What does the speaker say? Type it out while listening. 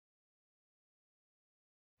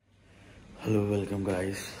Hello welcome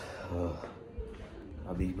guys.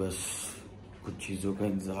 अभी बस कुछ चीज़ों का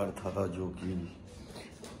इंतज़ार था जो कि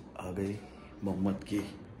आ गई मोहम्मद की।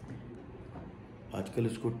 आजकल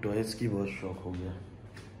उसको टॉयज़ की बहुत शौक हो गया,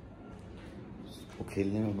 उसको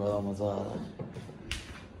खेलने में बड़ा मज़ा आ रहा है,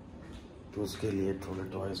 तो उसके लिए थोड़े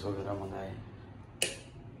टॉयज़ वगैरह मंगाए।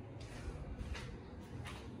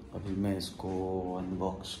 अभी मैं इसको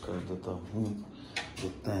अनबॉक्स कर देता हूँ,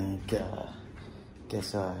 देखते हैं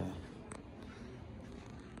कैसा है,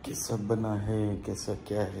 कैसा बना है, कैसा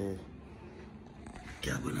क्या है,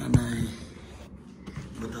 क्या बनाना है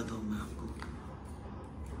बताता हूँ मैं आपको।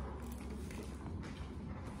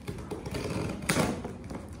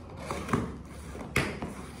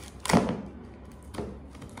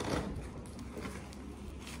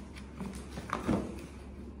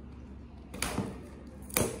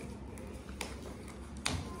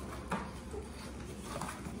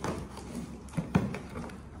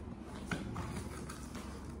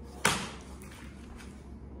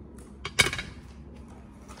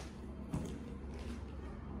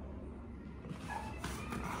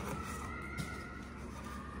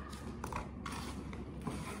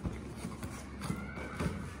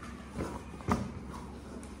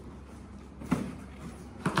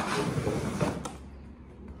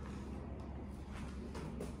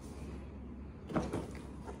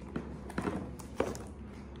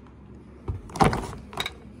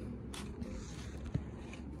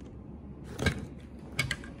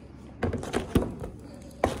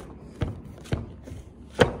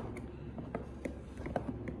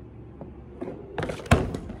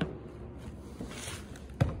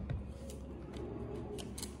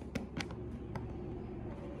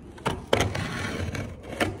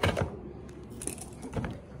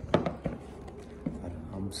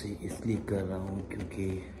 से इसलिए कर रहा हूँ क्योंकि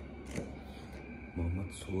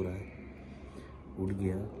मोहम्मद सो रहा है, उठ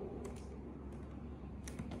गया।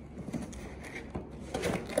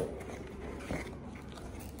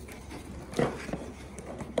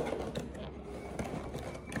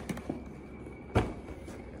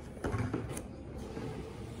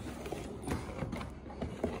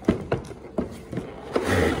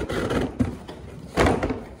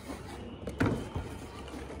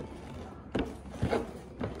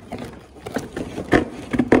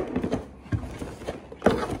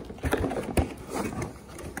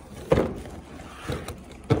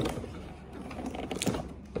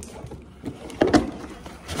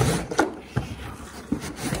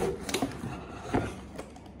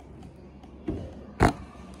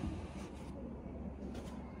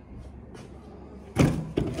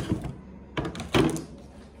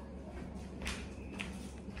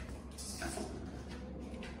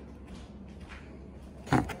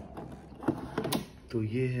 तो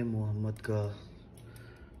ये है मोहम्मद का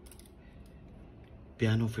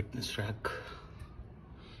पियानो फिटनेस ट्रैक।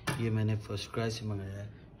 ये मैंने फर्स्ट क्राई से मंगाया है।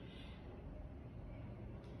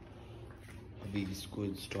 अभी इसको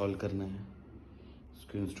इंस्टॉल करना है,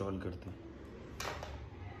 इसको इंस्टॉल करते हैं।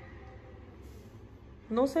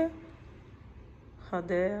 नो से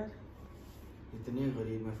हद है यार, इतने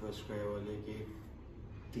गरीब में फर्स्ट क्राई वाले के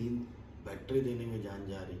 3 बैटरी देने में जान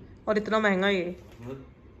जा रही, और इतना महंगा ये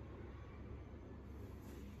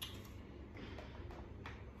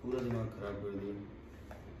पूरा दिमाग खराब कर दिया।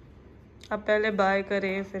 अब पहले बाय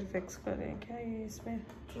करें फिर फिक्स करें क्या ये इसमें।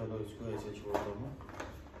 चलो इसको ऐसे छोड़ दो। मैं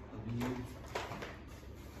अभी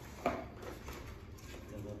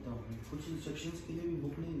लगाता हूँ। कुछ इंस्ट्रक्शंस के लिए भी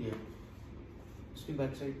बुक नहीं लिया, उसकी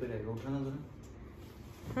बैक साइड पे रहेगा, उठाना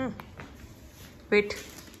जरा। वेट,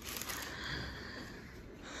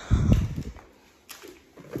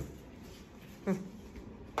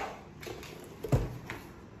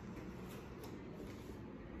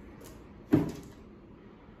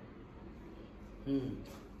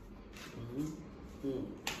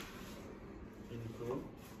 इनको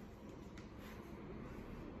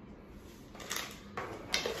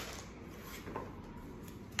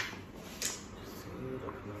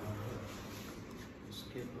रखना है।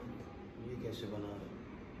 उसके बाद ये कैसे बना रहे?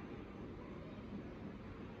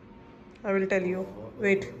 I will tell you,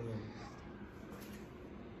 wait.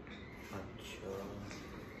 अच्छा,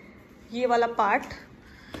 ये वाला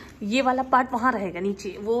पार्ट वहाँ रहेगा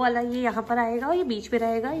नीचे, वो वाला ये यहाँ पर आएगा और ये बीच पे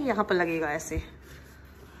रहेगा, ये यहाँ पर लगेगा ऐसे।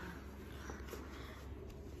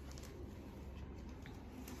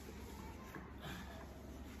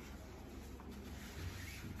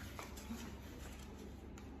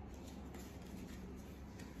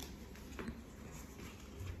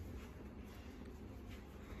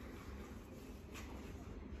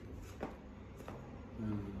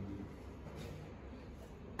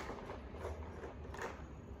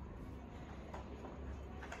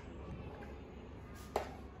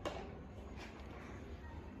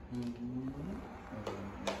 अरे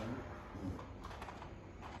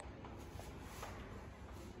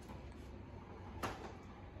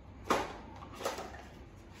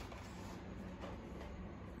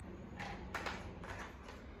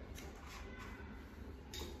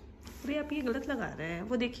आप ये गलत लगा रहे हैं।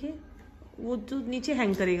 वो देखिए, वो जो नीचे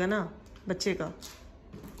हैंग करेगा ना बच्चे का,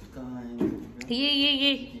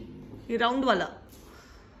 ये राउंड वाला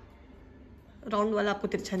आपको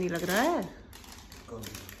तिरछा नहीं लग रहा है?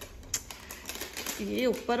 ये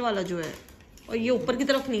ऊपर वाला जो है, और ये ऊपर की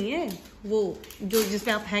तरफ नहीं है, वो जो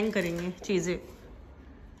जिसमें आप हैंग करेंगे चीजें,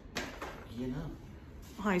 ये ना।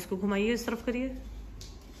 हाँ, इसको घुमाइए, इस तरफ करिए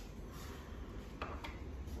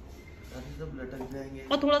सब लटक जाएंगे।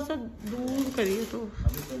 और थोड़ा सा दूर करिए तो।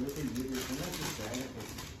 अभी पहले तो ये देखो ना कि जाएगा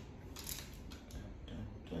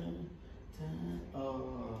कैसे।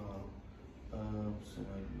 अब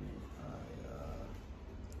समझ में आया।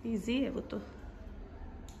 इजी है वो तो।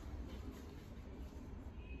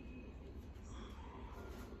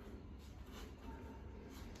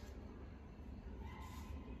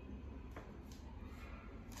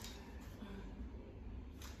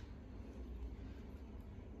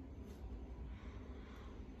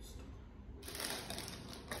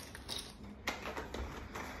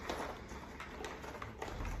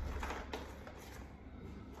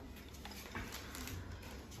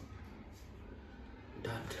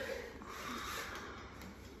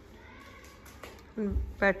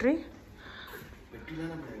 बैटरी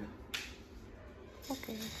लाना पड़ेगा।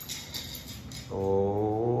 Okay.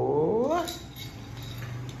 Oh,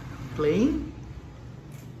 playing.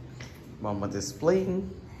 Mohammad is playing.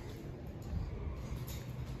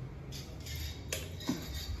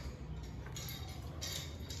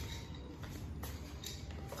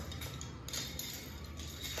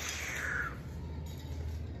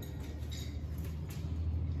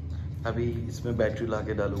 अभी इसमें बैटरी ला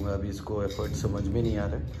के डालूंगा। अभी इसको एफर्ट समझ में नहीं आ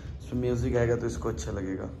रहा है। इसमें म्यूजिक आएगा तो इसको अच्छा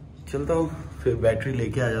लगेगा। चलता हूँ, फिर बैटरी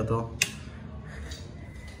लेके आ जाता हूँ,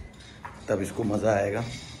 तब इसको मज़ा आएगा।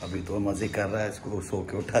 अभी तो मज़े कर रहा है, इसको सो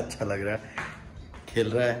के उठा अच्छा लग रहा है,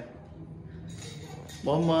 खेल रहा है।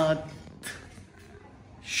 मोहम्मद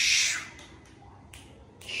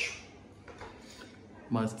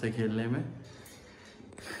मस्त है खेलने में।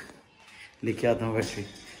 लेके आता हूँ बैटरी,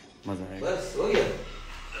 मज़ा आएगा। बस हो गया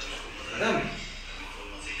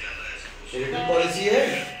पॉलिसी है,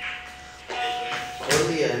 खोल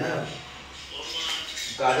दिया है ना।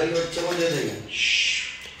 कागज बच्चे को दे देंगे।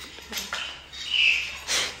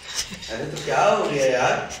 अरे तो क्या हो गया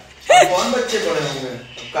यार, कौन बच्चे पड़े होंगे?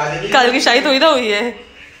 काजल की शादी थोड़ी ना हुई है।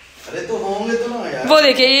 अरे तो होंगे तो ना यार। वो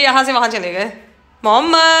देखिए, ये यहाँ से वहां चले गए।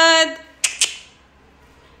 मोहम्मद,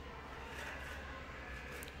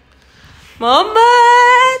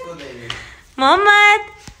 मोहम्मद, मोहम्मद,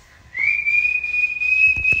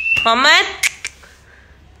 मोहम्मद।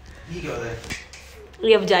 ये क्या हो रहा है?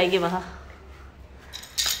 ये अब जाएगी वहां।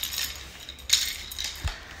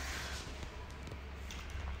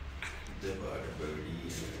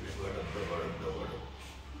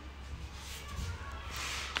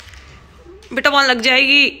 बेटा वहां लग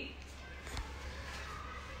जाएगी।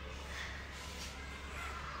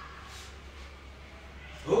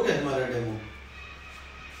 हो गया हमारा डेमो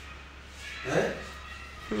है?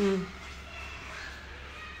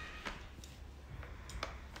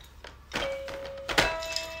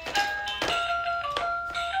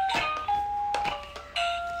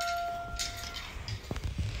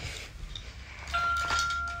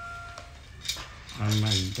 I'm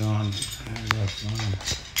done.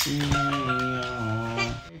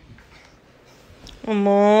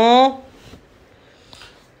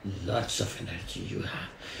 Lots of energy you have.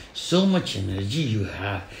 So much energy you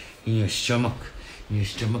have in your stomach. In your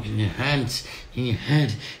stomach, in your hands, in your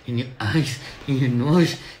head, in your eyes, in your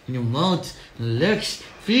nose, in your mouth, legs,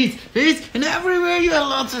 feet, and everywhere you have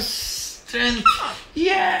lots of strength.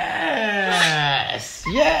 Yes!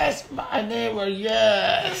 Yes, my neighbor,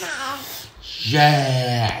 yes!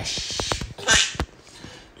 Yes!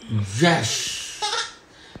 Yes!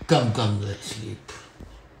 Come, let's sleep.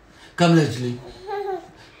 Come, let's sleep.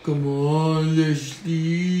 Come on, let's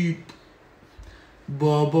sleep.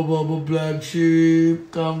 Baba, black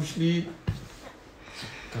sheep, come sleep.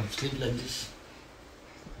 Come sleep like this.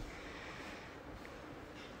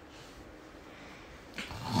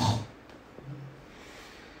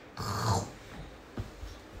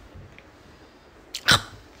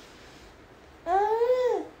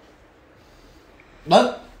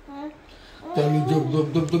 What? Come,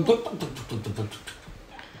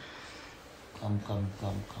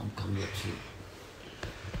 let's sleep.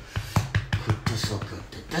 Good to so good.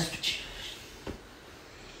 That's what you.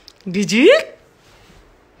 Did you?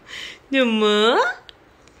 जुम्मा।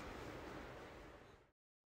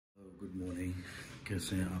 Good morning,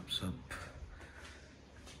 कैसे हैं आप सब।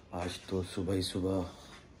 आज तो सुबह ही सुबह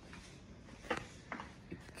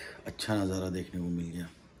एक अच्छा नज़ारा देखने को मिल गया।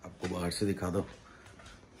 आपको बाहर से दिखा दो,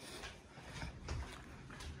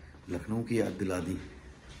 लखनऊ की याद दिला दी।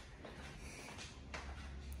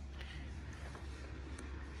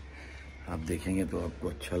 आप देखेंगे तो आपको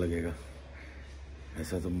अच्छा लगेगा।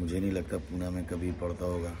 ऐसा तो मुझे नहीं लगता पुणे में कभी पड़ता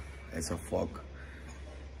होगा ऐसा फॉग।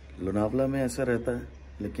 लोनावला में ऐसा रहता है,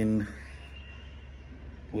 लेकिन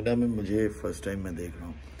पुणे में मुझे फर्स्ट टाइम मैं देख रहा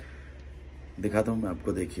हूँ। दिखाता हूँ मैं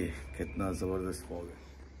आपको, देखिए कितना ज़बरदस्त फॉग है।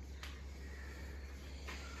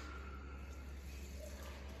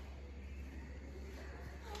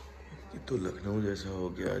 ये तो लखनऊ जैसा हो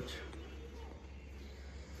गया आज,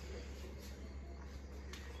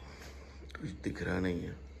 कुछ दिख रहा नहीं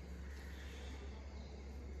है।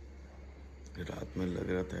 रात में लग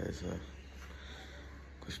रहा था ऐसा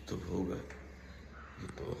कुछ तो होगा, ये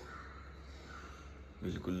तो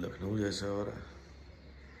बिल्कुल लखनऊ जैसा हो रहा है।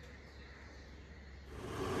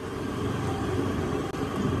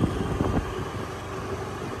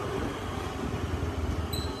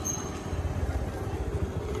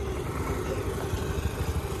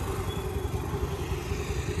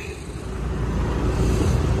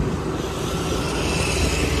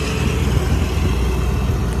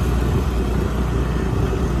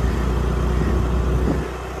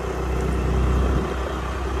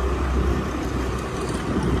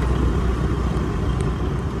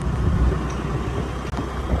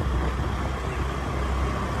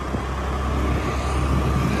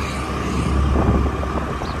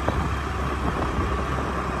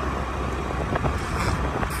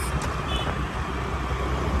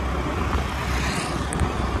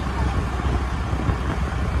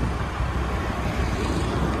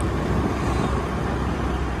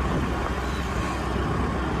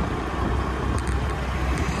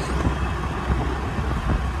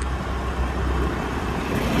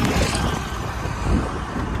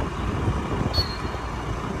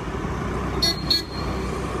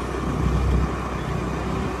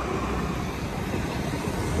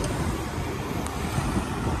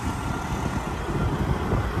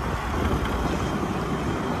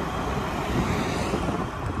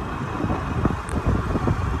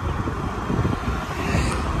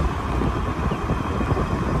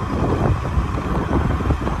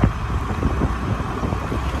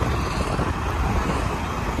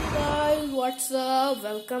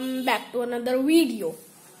 Welcome back to another video.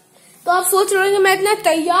 तो आप सोच रहे हो कि मैं इतना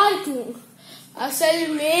तैयार क्यों? असल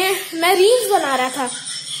में मैं रील्स बना रहा था।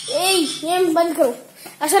 ये बंद करो।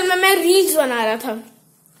 असल में मैं रील्स बना रहा था,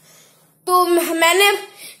 तो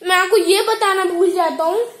मैं आपको ये बताना भूल जाता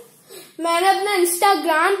हूँ, मैंने अपना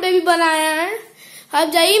इंस्टाग्राम पे भी बनाया है। आप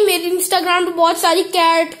जाइए मेरे इंस्टाग्राम पे, बहुत सारी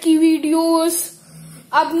कैट की वीडियोस,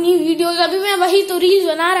 अपनी वीडियोस। अभी मैं वही तो रील्स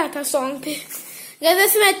बना रहा था सॉन्ग पे। जैसे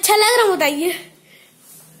इसमें अच्छा लग रहा बताइए।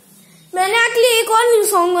 मैंने अगले एक और न्यू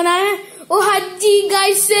सॉन्ग बनाया है, ओ हज्जी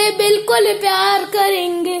गाइस से बिल्कुल प्यार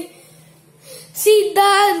करेंगे,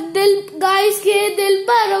 सीधा दिल गाइस के दिल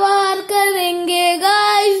पर वार करेंगे।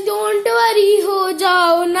 गाइस डोंट वरी, हो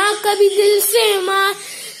जाओ ना कभी दिल से मार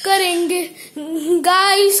करेंगे।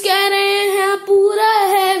 गाइस कह रहे हैं पूरा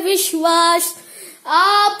है विश्वास,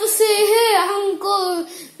 आपसे है हमको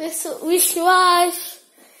विश्वास,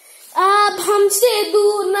 आप हमसे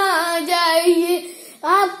दूर ना जाइए,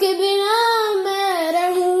 आपके बिना मैं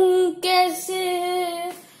रहूं कैसे।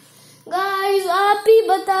 गाइस आप ही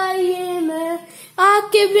बताइए मैं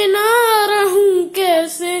आपके बिना रहूं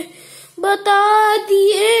कैसे, बता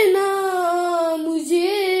दिए ना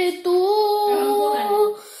मुझे तो।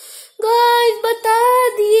 गाइस बता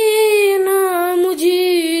दिए ना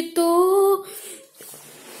मुझे तो।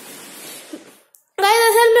 गाइस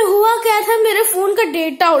असल में हुआ क्या था, मेरे फोन का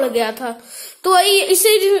डेटा उड़ गया था, तो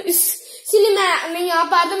इसीलिए मैं नहीं आ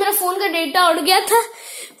पाया था। मेरा फोन का डेटा उड़ गया था,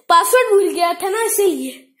 पासवर्ड भूल गया था ना,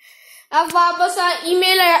 इसीलिए। अब वापस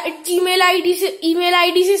ईमेल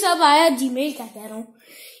आईडी से सब आया। जीमेल क्या कह रहा हूँ,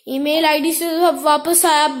 ईमेल आईडी से सब वापस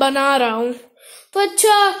आया, बना रहा हूँ। तो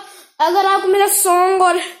अच्छा, अगर आपको मेरा सॉन्ग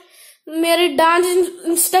और मेरे डांस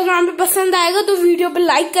इंस्टाग्राम पे पसंद आएगा तो वीडियो पे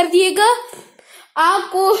लाइक कर दिएगा।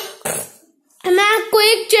 मैं आपको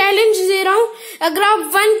एक चैलेंज दे रहा हूँ, अगर आप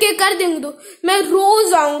 1K कर देंगे तो मैं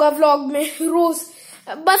रोज आऊंगा व्लॉग में, रोज।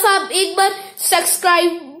 बस आप एक बार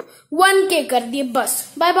सब्सक्राइब 1K कर दिए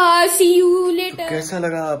बस। Bye bye, C you later. कैसा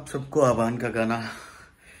लगा आप सबको आबान का गाना?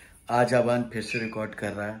 आज आबान फिर से रिकॉर्ड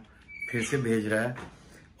कर रहा है, फिर से भेज रहा है।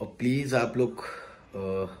 और प्लीज आप लोग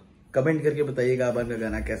कमेंट करके बताइएगा आबान का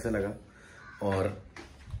गाना कैसा लगा। और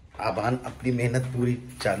आबान अपनी मेहनत पूरी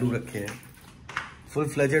चालू रखे है, फुल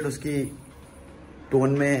फ्लेजेड उसकी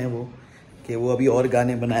टोन में है वो कि वो अभी और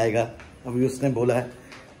गाने बनाएगा, अभी उसने बोला है।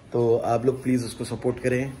 तो आप लोग प्लीज़ उसको सपोर्ट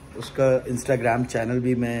करें। उसका इंस्टाग्राम चैनल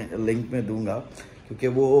भी मैं लिंक में दूंगा क्योंकि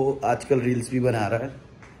वो आजकल रील्स भी बना रहा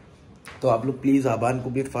है। तो आप लोग प्लीज़ आबान को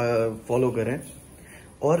भी फॉलो करें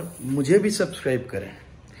और मुझे भी सब्सक्राइब करें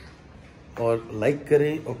और लाइक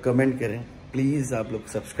करें और कमेंट करें। प्लीज़ आप लोग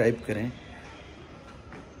सब्सक्राइब करें।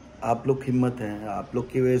 आप लोग हिम्मत हैं, आप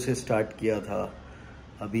लोग की वजह से स्टार्ट किया था,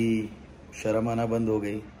 अभी शर्म आना बंद हो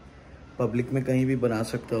गई, पब्लिक में कहीं भी बना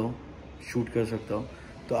सकता हूँ, शूट कर सकता हूँ।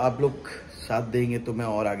 तो आप लोग साथ देंगे तो मैं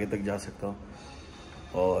और आगे तक जा सकता हूँ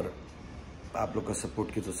और आप लोग का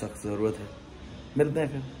सपोर्ट की तो सख्त ज़रूरत है। मिलते हैं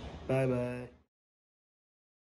फिर, बाय बाय।